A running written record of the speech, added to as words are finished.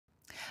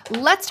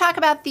Let's talk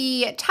about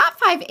the top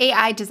 5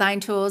 AI design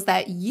tools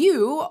that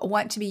you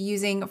want to be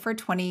using for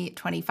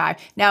 2025.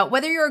 Now,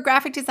 whether you're a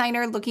graphic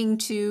designer looking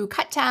to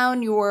cut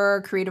down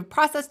your creative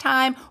process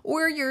time,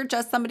 or you're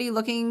just somebody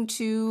looking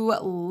to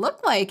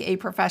look like a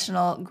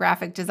professional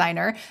graphic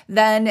designer,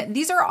 then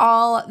these are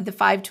all the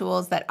 5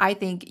 tools that I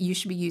think you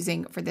should be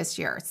using for this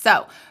year.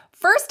 So,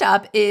 first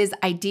up is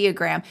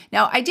Ideogram.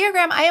 Now,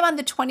 Ideogram, I am on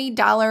the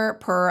 $20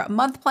 per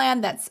month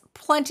plan. That's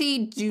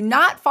plenty. Do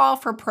not fall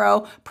for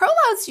Pro. Pro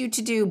allows you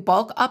to do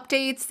bulk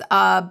updates,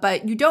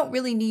 but you don't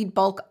really need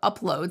bulk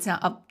uploads,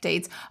 not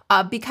updates,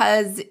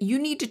 because you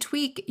need to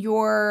tweak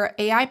your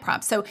AI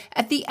prompts. So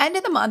at the end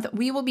of the month,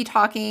 we will be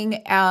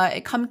talking,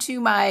 come to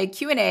my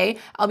Q&A,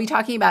 I'll be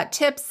talking about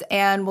tips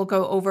and we'll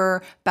go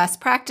over best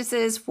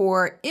practices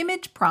for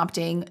image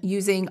prompting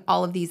using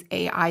all of these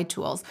AI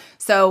tools.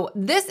 So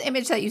this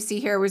image that you see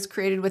here was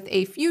created with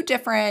a few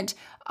different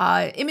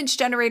image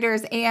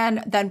generators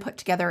and then put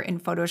together in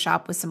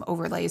Photoshop with some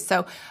overlays.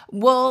 So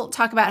we'll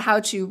talk about how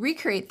to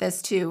recreate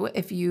this too,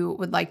 if you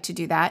would like to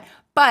do that.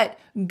 But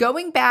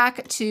going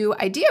back to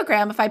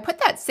Ideogram, if I put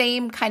that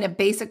same kind of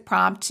basic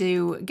prompt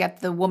to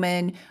get the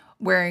woman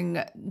wearing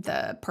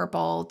the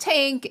purple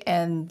tank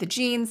and the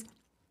jeans,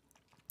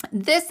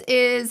 this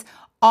is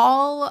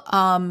all,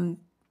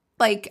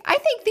 I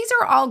think these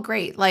are all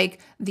great. Like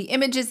the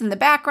images in the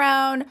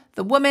background,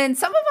 the woman,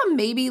 some of them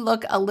maybe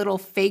look a little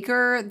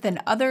faker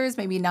than others,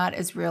 maybe not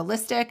as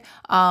realistic.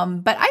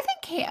 But I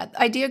think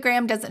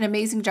Ideogram does an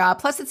amazing job.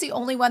 Plus, it's the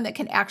only one that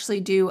can actually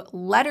do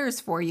letters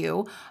for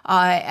you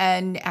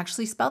and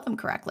actually spell them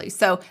correctly.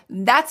 So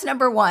that's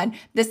number one.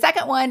 The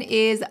second one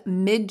is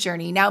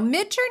Midjourney. Now,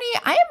 Midjourney,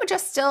 I am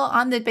just still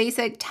on the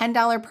basic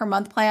 $10 per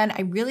month plan.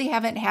 I really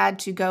haven't had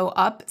to go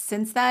up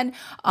since then.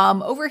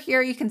 Over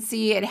here, you can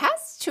see it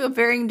has to a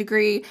varying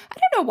degree. I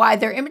don't know why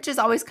their images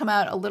always come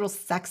out a little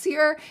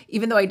sexier,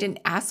 even though I didn't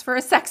ask for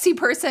a sexy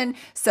person.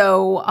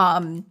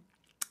 So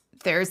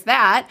there's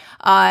that.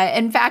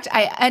 In fact,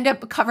 I end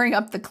up covering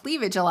up the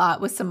cleavage a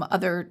lot with some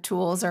other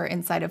tools or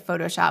inside of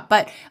Photoshop.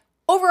 But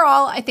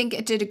overall, I think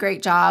it did a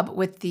great job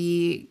with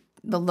the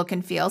look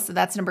and feel. So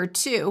that's number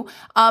 2.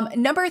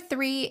 Number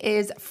 3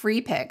 is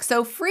Freepik.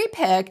 So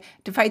Freepik,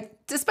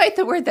 despite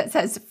the word that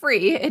says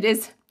free, it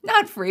is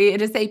not free.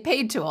 It is a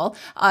paid tool.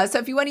 So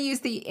if you want to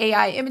use the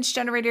AI image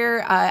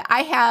generator,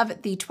 I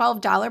have the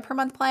 $12 per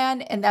month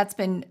plan, and that's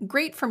been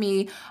great for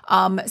me.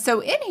 So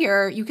in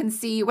here, you can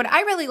see what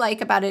I really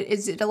like about it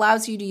is it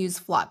allows you to use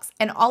Flux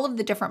and all of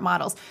the different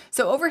models.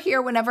 So over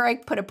here, whenever I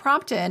put a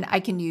prompt in,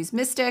 I can use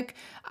Mystic,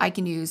 I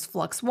can use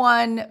Flux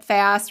 1,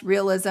 Fast,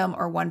 Realism,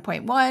 or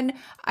 1.1.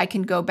 I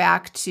can go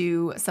back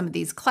to some of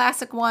these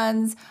classic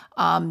ones,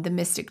 the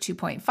Mystic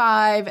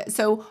 2.5.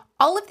 So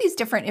all of these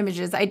different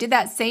images, I did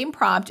that same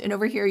prompt, and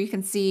over here you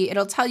can see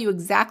it'll tell you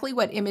exactly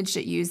what image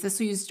it used.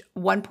 This used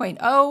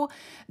 1.0,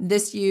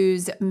 this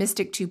used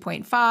Mystic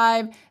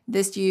 2.5,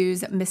 this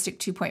used Mystic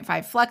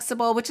 2.5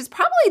 Flexible, which is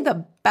probably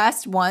the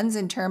best ones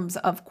in terms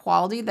of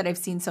quality that I've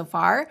seen so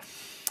far.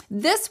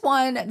 This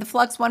one, the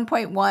Flux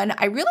 1.1,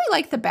 I really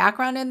like the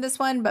background in this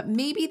one, but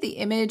maybe the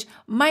image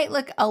might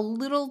look a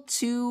little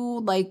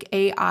too like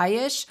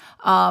AI-ish,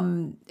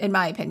 in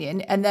my opinion.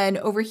 And then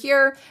over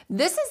here,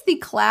 this is the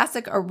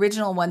classic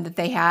original one that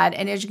they had.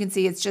 And as you can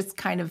see, it's just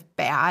kind of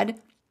bad,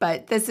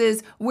 but this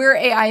is where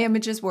AI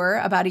images were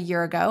about a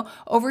year ago.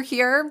 Over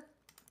here,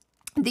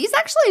 these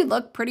actually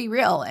look pretty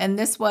real, and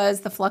this was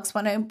the Flux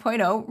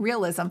 1.0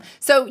 Realism.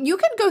 So you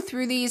can go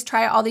through these,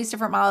 try all these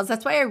different models.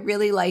 That's why I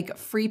really like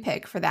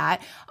Freepik for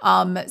that.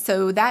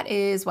 So that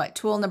is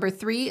tool number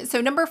 3.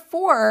 So number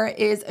 4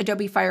 is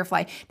Adobe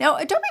Firefly. Now,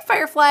 Adobe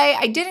Firefly,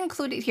 I did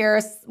include it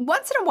here.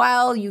 Once in a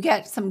while, you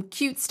get some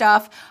cute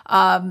stuff,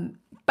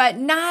 but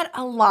not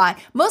a lot.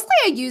 Mostly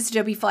I use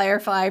Adobe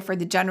Firefly for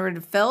the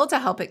generative fill to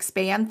help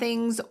expand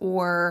things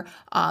or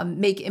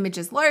make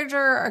images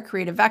larger or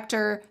create a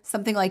vector,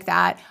 something like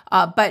that.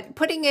 But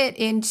putting it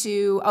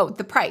into,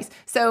 the price.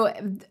 So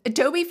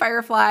Adobe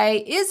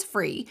Firefly is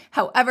free.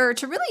 However,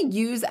 to really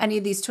use any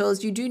of these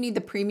tools, you do need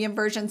the premium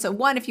version. So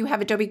one, if you have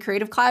Adobe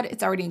Creative Cloud,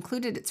 it's already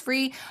included, it's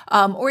free.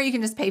 Or you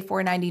can just pay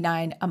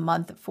 $4.99 a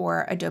month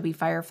for Adobe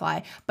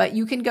Firefly. But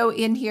you can go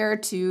in here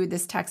to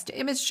this text to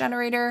image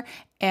generator,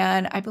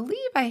 and I believe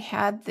I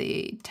had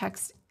the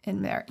text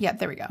in there. Yeah,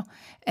 there we go.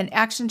 An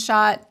action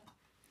shot.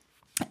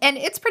 And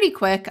it's pretty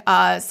quick,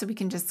 so we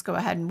can just go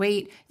ahead and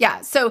wait. Yeah,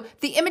 so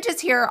the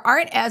images here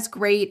aren't as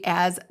great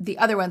as the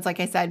other ones, like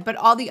I said, but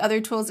all the other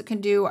tools it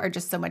can do are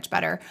just so much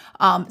better.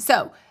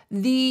 So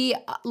the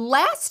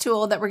last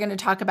tool that we're going to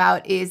talk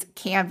about is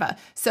Canva.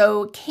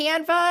 So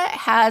Canva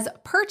has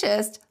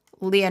purchased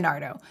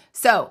Leonardo.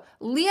 So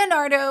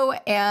Leonardo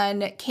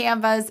and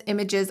Canva's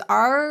images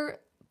are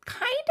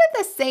kind of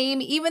the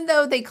same, even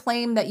though they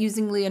claim that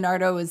using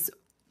Leonardo is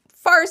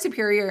far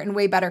superior and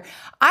way better.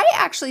 I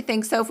actually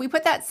think so. If we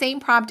put that same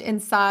prompt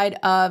inside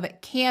of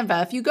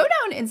Canva, if you go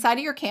down inside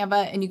of your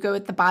Canva and you go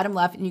at the bottom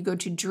left and you go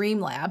to Dream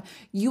Lab,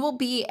 you will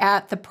be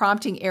at the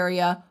prompting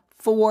area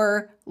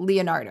for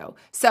Leonardo.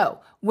 So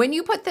when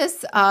you put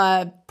this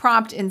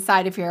prompt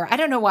inside of here, I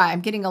don't know why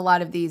I'm getting a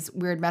lot of these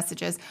weird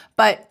messages,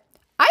 but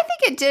I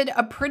think it did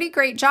a pretty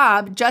great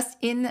job just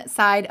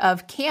inside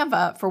of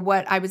Canva for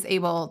what I was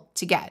able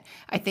to get.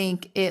 I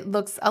think it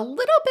looks a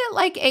little bit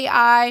like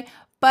AI,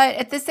 but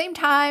at the same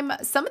time,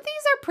 some of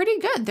these are pretty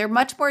good. They're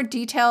much more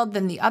detailed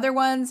than the other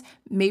ones.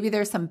 Maybe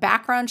there's some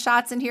background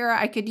shots in here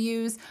I could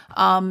use.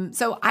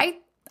 So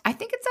I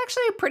think it's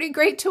actually a pretty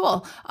great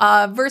tool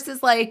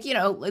versus like, you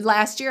know,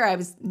 last year I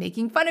was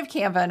making fun of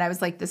Canva and I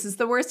was like, this is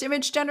the worst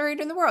image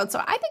generator in the world. So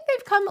I think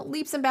they've come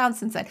leaps and bounds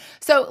since then.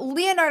 So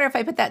Leonardo, if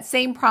I put that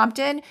same prompt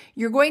in,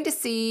 you're going to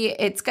see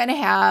it's going to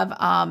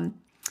have,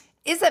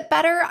 is it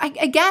better?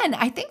 Again,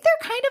 I think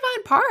they're kind of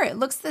on par. It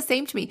looks the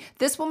same to me.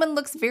 This woman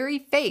looks very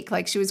fake,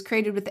 like she was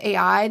created with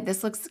AI.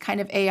 This looks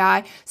kind of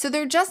AI. So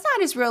they're just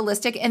not as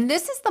realistic. And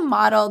this is the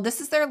model.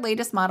 This is their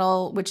latest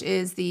model, which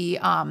is the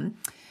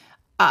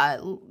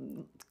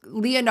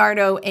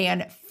Leonardo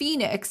and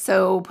Phoenix.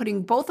 So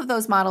putting both of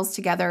those models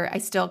together, I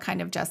still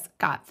kind of just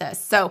got this.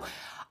 So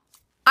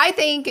I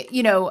think,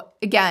 you know,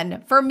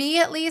 again, for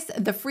me at least,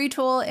 the free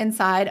tool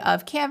inside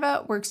of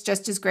Canva works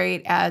just as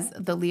great as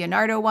the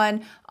Leonardo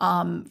one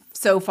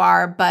so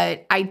far.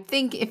 But I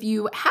think if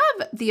you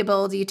have the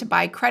ability to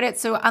buy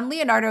credits, so on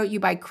Leonardo, you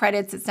buy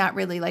credits. It's not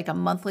really like a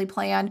monthly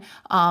plan.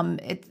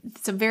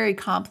 It's a very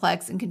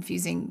complex and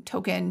confusing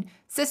token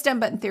system,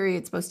 but in theory,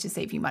 it's supposed to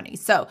save you money.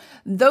 So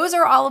those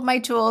are all of my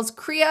tools.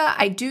 Krea,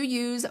 I do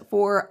use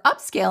for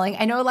upscaling.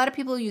 I know a lot of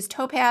people use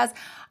Topaz.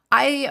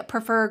 I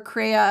prefer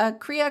Krea,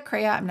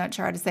 I'm not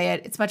sure how to say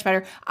it. It's much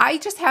better. I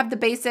just have the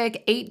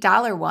basic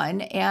 $8 one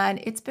and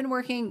it's been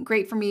working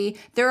great for me.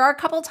 There are a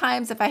couple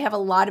times if I have a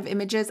lot of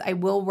images, I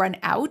will run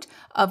out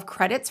of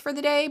credits for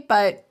the day,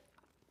 but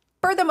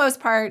for the most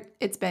part,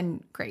 it's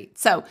been great.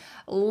 So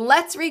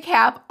let's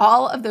recap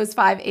all of those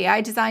 5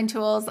 AI design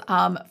tools.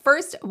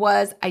 First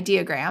was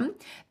Ideogram.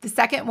 The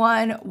second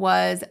one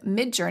was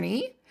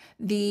Midjourney.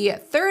 The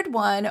third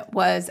one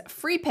was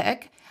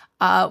Freepik,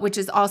 which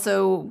is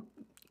also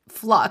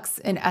Flux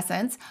in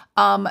essence.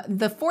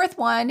 The fourth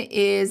one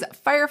is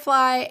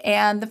Firefly,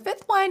 and the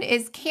fifth one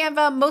is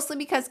Canva, mostly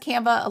because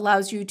Canva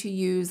allows you to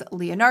use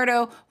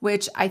Leonardo,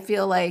 which I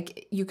feel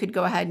like you could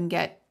go ahead and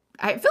get.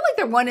 I feel like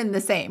they're one and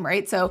the same,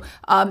 right? So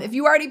if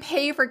you already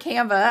pay for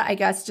Canva, I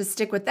guess just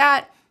stick with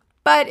that.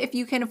 But if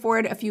you can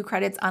afford a few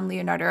credits on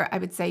Leonardo, I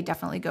would say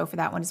definitely go for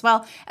that one as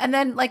well. And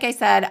then, like I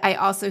said, I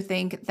also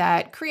think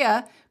that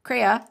Krea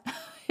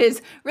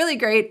is really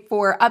great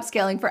for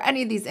upscaling for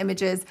any of these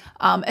images,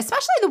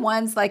 especially the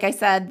ones, like I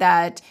said,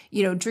 that,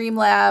 you know,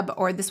 Dreamlab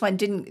or this one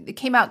it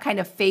came out kind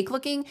of fake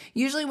looking.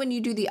 Usually when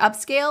you do the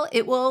upscale,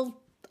 it will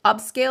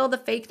upscale the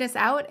fakeness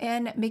out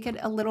and make it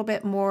a little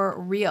bit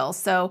more real.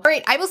 So, all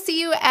right, I will see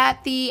you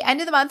at the end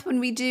of the month when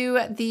we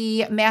do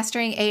the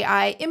Mastering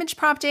AI image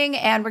prompting,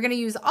 and we're going to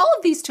use all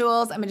of these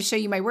tools. I'm going to show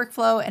you my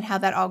workflow and how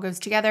that all goes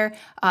together.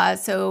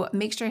 So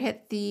make sure to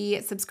hit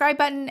the subscribe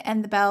button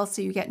and the bell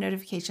so you get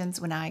notifications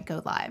when I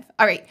go live.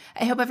 All right,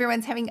 I hope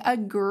everyone's having a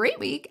great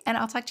week, and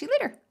I'll talk to you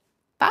later.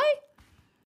 Bye.